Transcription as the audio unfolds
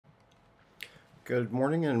Good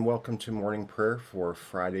morning and welcome to morning prayer for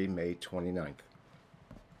Friday, May 29th.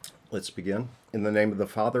 Let's begin. In the name of the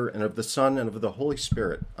Father, and of the Son, and of the Holy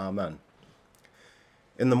Spirit. Amen.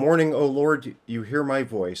 In the morning, O Lord, you hear my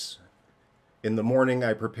voice. In the morning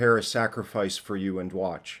I prepare a sacrifice for you and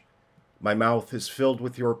watch. My mouth is filled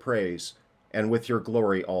with your praise, and with your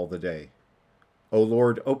glory all the day. O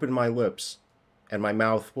Lord, open my lips, and my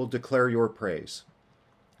mouth will declare your praise.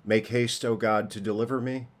 Make haste, O God, to deliver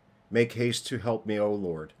me. Make haste to help me, O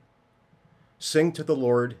Lord. Sing to the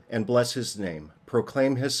Lord and bless his name.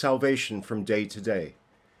 Proclaim his salvation from day to day.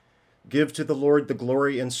 Give to the Lord the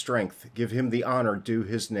glory and strength. Give him the honor due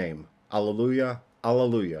his name. Alleluia,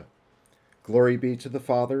 alleluia. Glory be to the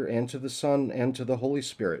Father, and to the Son, and to the Holy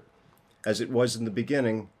Spirit, as it was in the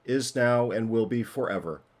beginning, is now, and will be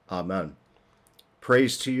forever. Amen.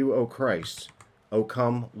 Praise to you, O Christ. O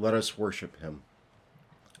come, let us worship him.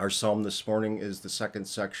 Our psalm this morning is the second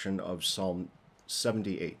section of Psalm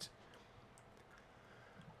 78.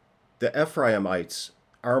 The Ephraimites,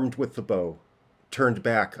 armed with the bow, turned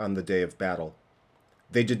back on the day of battle.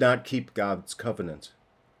 They did not keep God's covenant,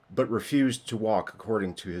 but refused to walk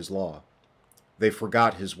according to his law. They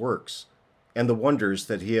forgot his works and the wonders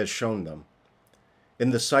that he has shown them. In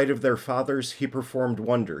the sight of their fathers he performed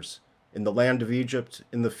wonders, in the land of Egypt,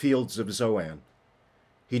 in the fields of Zoan.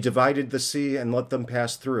 He divided the sea and let them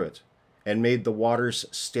pass through it, and made the waters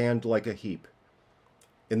stand like a heap.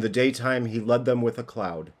 In the daytime he led them with a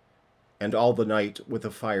cloud, and all the night with a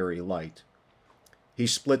fiery light. He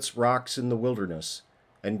splits rocks in the wilderness,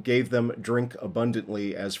 and gave them drink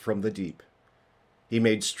abundantly as from the deep. He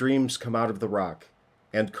made streams come out of the rock,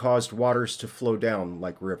 and caused waters to flow down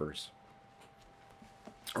like rivers.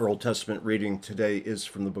 Our Old Testament reading today is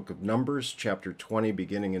from the book of Numbers, chapter 20,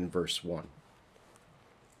 beginning in verse 1.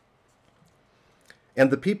 And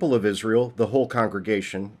the people of Israel, the whole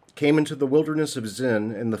congregation, came into the wilderness of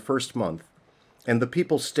Zin in the first month, and the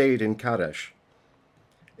people stayed in Kadesh.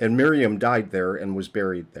 And Miriam died there and was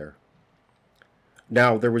buried there.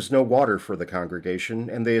 Now there was no water for the congregation,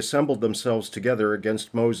 and they assembled themselves together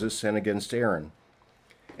against Moses and against Aaron.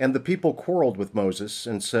 And the people quarreled with Moses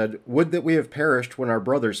and said, Would that we have perished when our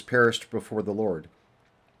brothers perished before the Lord.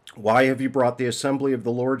 Why have you brought the assembly of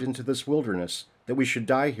the Lord into this wilderness, that we should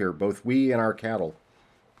die here, both we and our cattle?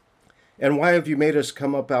 And why have you made us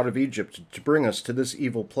come up out of Egypt to bring us to this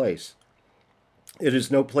evil place? It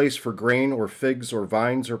is no place for grain or figs or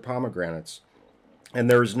vines or pomegranates, and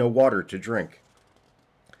there is no water to drink.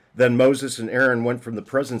 Then Moses and Aaron went from the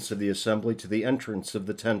presence of the assembly to the entrance of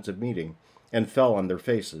the tent of meeting, and fell on their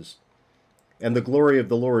faces. And the glory of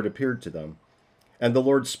the Lord appeared to them. And the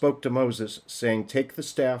Lord spoke to Moses, saying, Take the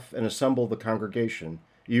staff and assemble the congregation,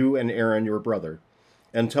 you and Aaron your brother,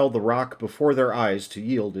 and tell the rock before their eyes to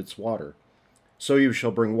yield its water. So you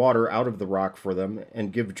shall bring water out of the rock for them,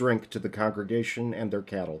 and give drink to the congregation and their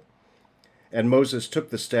cattle. And Moses took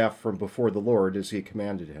the staff from before the Lord as he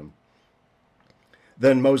commanded him.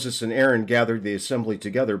 Then Moses and Aaron gathered the assembly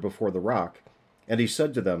together before the rock, and he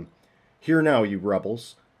said to them, Hear now, you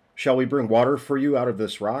rebels, shall we bring water for you out of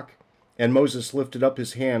this rock? And Moses lifted up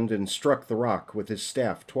his hand and struck the rock with his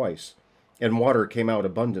staff twice, and water came out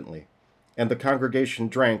abundantly. And the congregation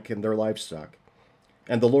drank and their livestock.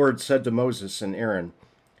 And the Lord said to Moses and Aaron,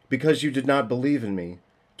 Because you did not believe in me,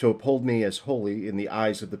 to uphold me as holy in the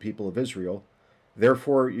eyes of the people of Israel,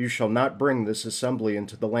 therefore you shall not bring this assembly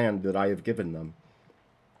into the land that I have given them.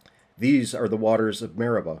 These are the waters of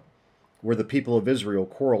Meribah, where the people of Israel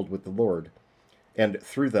quarreled with the Lord, and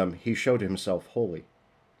through them he showed himself holy.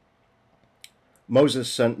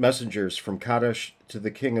 Moses sent messengers from Kadesh to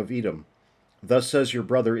the king of Edom. Thus says your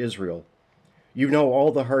brother Israel, You know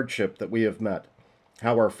all the hardship that we have met,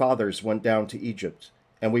 how our fathers went down to Egypt,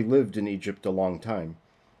 and we lived in Egypt a long time,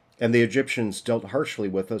 and the Egyptians dealt harshly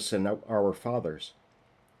with us and our fathers.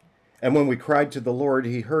 And when we cried to the Lord,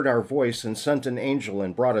 he heard our voice and sent an angel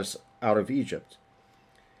and brought us out of Egypt.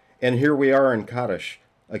 And here we are in Kadesh,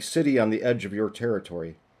 a city on the edge of your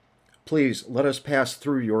territory. Please let us pass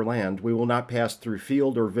through your land. We will not pass through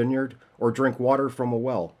field or vineyard or drink water from a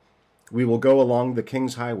well. We will go along the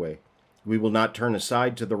king's highway. We will not turn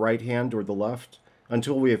aside to the right hand or the left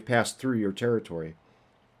until we have passed through your territory.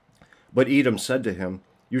 But Edom said to him,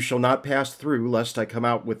 You shall not pass through, lest I come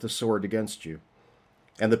out with the sword against you.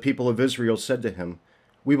 And the people of Israel said to him,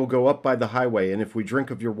 We will go up by the highway, and if we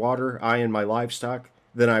drink of your water, I and my livestock,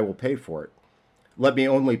 then I will pay for it. Let me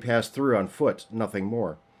only pass through on foot, nothing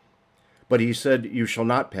more. But he said, You shall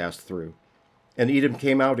not pass through. And Edom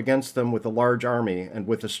came out against them with a large army and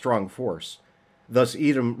with a strong force. Thus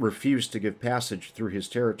Edom refused to give passage through his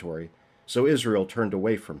territory, so Israel turned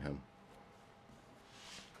away from him.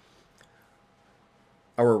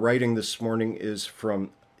 Our writing this morning is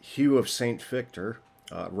from Hugh of St. Victor,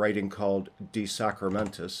 writing called De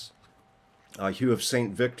Sacramentis. Hugh of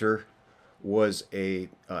St. Victor was a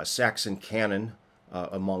Saxon canon,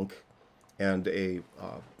 a monk, and a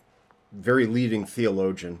very leading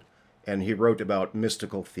theologian, and he wrote about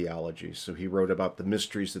mystical theology. So he wrote about the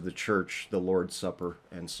mysteries of the church, the Lord's Supper,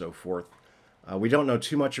 and so forth. We don't know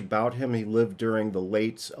too much about him. He lived during the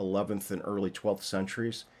late 11th and early 12th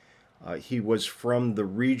centuries. He was from the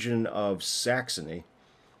region of Saxony,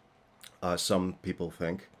 some people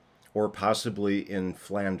think, or possibly in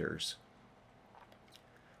Flanders.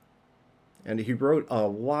 And he wrote a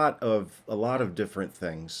lot of different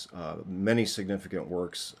things, many significant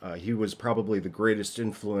works. He was probably the greatest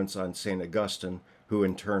influence on St. Augustine, who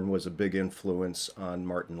in turn was a big influence on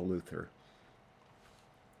Martin Luther.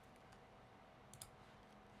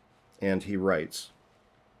 And he writes,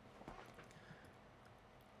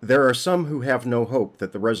 "There are some who have no hope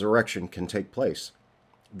that the resurrection can take place.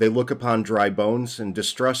 They look upon dry bones and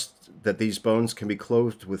distrust that these bones can be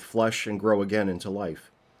clothed with flesh and grow again into life.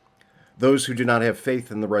 Those who do not have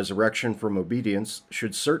faith in the resurrection from obedience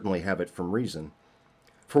should certainly have it from reason.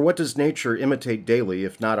 For what does nature imitate daily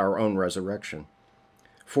if not our own resurrection?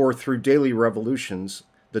 For through daily revolutions,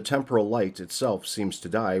 the temporal light itself seems to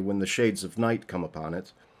die when the shades of night come upon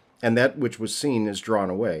it, and that which was seen is drawn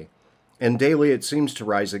away. And daily it seems to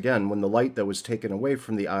rise again when the light that was taken away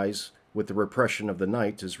from the eyes with the repression of the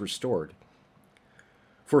night is restored.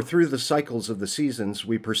 For through the cycles of the seasons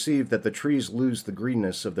we perceive that the trees lose the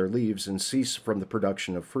greenness of their leaves and cease from the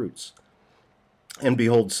production of fruits. And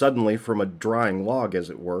behold, suddenly from a drying log,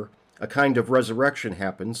 as it were, a kind of resurrection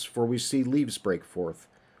happens, for we see leaves break forth,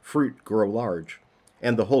 fruit grow large,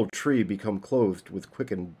 and the whole tree become clothed with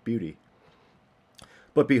quickened beauty.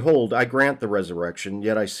 But behold, I grant the resurrection,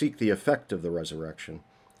 yet I seek the effect of the resurrection.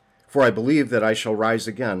 For I believe that I shall rise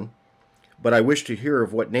again, but I wish to hear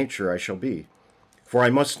of what nature I shall be. For I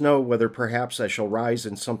must know whether perhaps I shall rise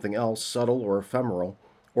in something else, subtle or ephemeral,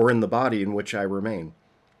 or in the body in which I remain.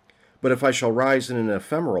 But if I shall rise in an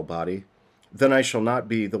ephemeral body, then I shall not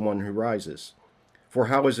be the one who rises. For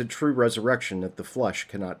how is it true resurrection if the flesh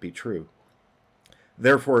cannot be true?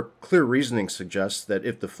 Therefore, clear reasoning suggests that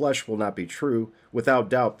if the flesh will not be true, without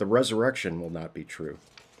doubt the resurrection will not be true.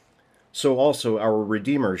 So also our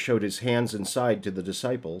Redeemer showed his hands and side to the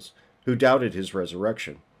disciples, who doubted his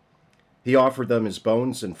resurrection. He offered them his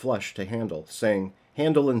bones and flesh to handle, saying,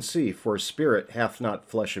 'Handle and see, for a spirit hath not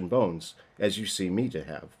flesh and bones, as you see me to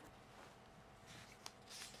have.'"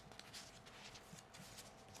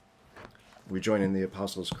 We join in the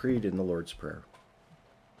Apostles' Creed in the Lord's Prayer.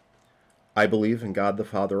 "I believe in God the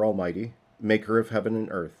Father Almighty, maker of heaven and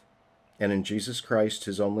earth, and in Jesus Christ,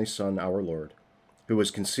 his only Son, our Lord, who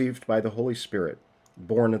was conceived by the Holy Spirit,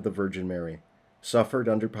 born of the Virgin Mary, suffered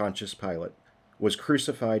under Pontius Pilate, was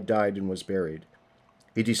crucified, died, and was buried.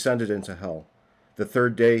 He descended into hell. The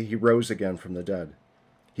third day he rose again from the dead.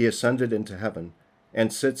 He ascended into heaven,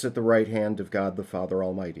 and sits at the right hand of God the Father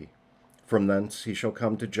Almighty. From thence he shall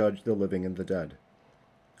come to judge the living and the dead.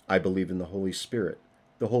 I believe in the Holy Spirit,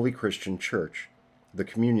 the holy Christian Church, the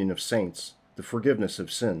communion of saints, the forgiveness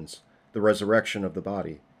of sins, the resurrection of the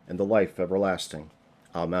body, and the life everlasting.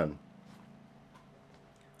 Amen.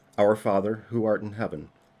 Our Father, who art in heaven,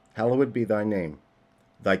 hallowed be thy name.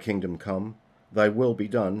 Thy kingdom come, thy will be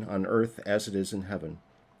done on earth as it is in heaven.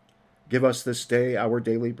 Give us this day our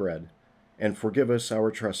daily bread, and forgive us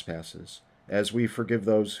our trespasses, as we forgive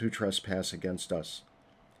those who trespass against us.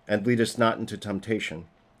 And lead us not into temptation,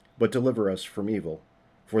 but deliver us from evil.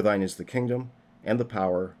 For thine is the kingdom, and the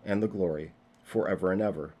power, and the glory, forever and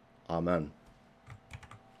ever. Amen.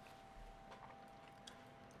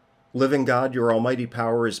 Living God, your almighty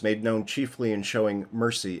power is made known chiefly in showing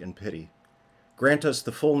mercy and pity. Grant us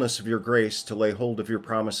the fullness of your grace to lay hold of your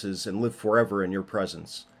promises and live forever in your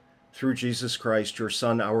presence. Through Jesus Christ, your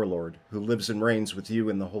Son, our Lord, who lives and reigns with you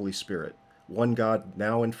in the Holy Spirit, one God,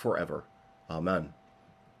 now and forever. Amen.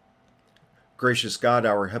 Gracious God,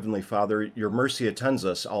 our Heavenly Father, your mercy attends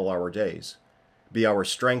us all our days. Be our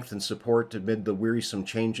strength and support amid the wearisome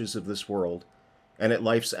changes of this world, and at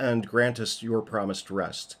life's end grant us your promised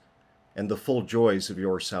rest and the full joys of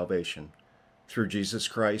your salvation. Through Jesus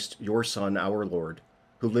Christ, your Son, our Lord,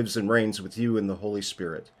 who lives and reigns with you in the Holy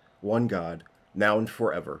Spirit, one God, now and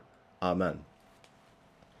forever. Amen.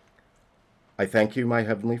 I thank you, my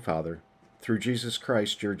Heavenly Father, through Jesus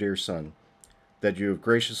Christ, your dear Son, that you have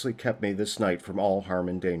graciously kept me this night from all harm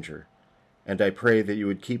and danger. And I pray that you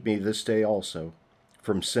would keep me this day also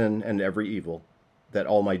from sin and every evil, that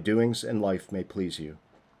all my doings and life may please you.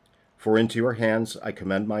 For into your hands I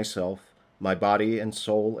commend myself, my body and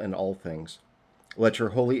soul and all things. Let your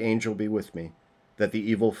holy angel be with me, that the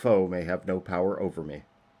evil foe may have no power over me.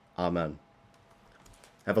 Amen.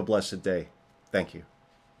 Have a blessed day. Thank you.